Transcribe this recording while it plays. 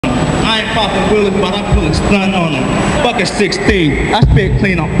I ain't popping wheelies, but I'm pulling stun on them. Fuck a 16. I spit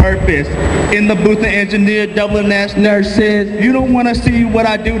clean on purpose. In the booth, the engineer, doubling ass nurses. You don't wanna see what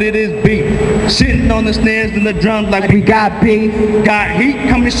I do to this beat. Shitting on the snares and the drums like we got beef. Got heat,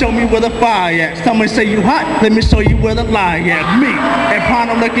 come and show me where the fire at. Someone say you hot, let me show you where the lie at. Me and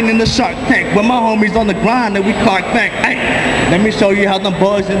Pano looking in the Shark Tank. With my homies on the grind that we Clark Bank. Hey, let me show you how them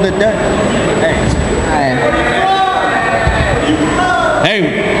boys in the dirt. Hey,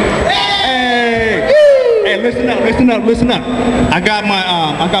 listen up. I got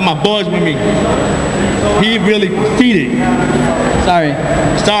my boys with me. He really cheated.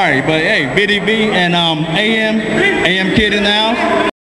 Sorry, but hey, Viddy B and AM Kid in the house.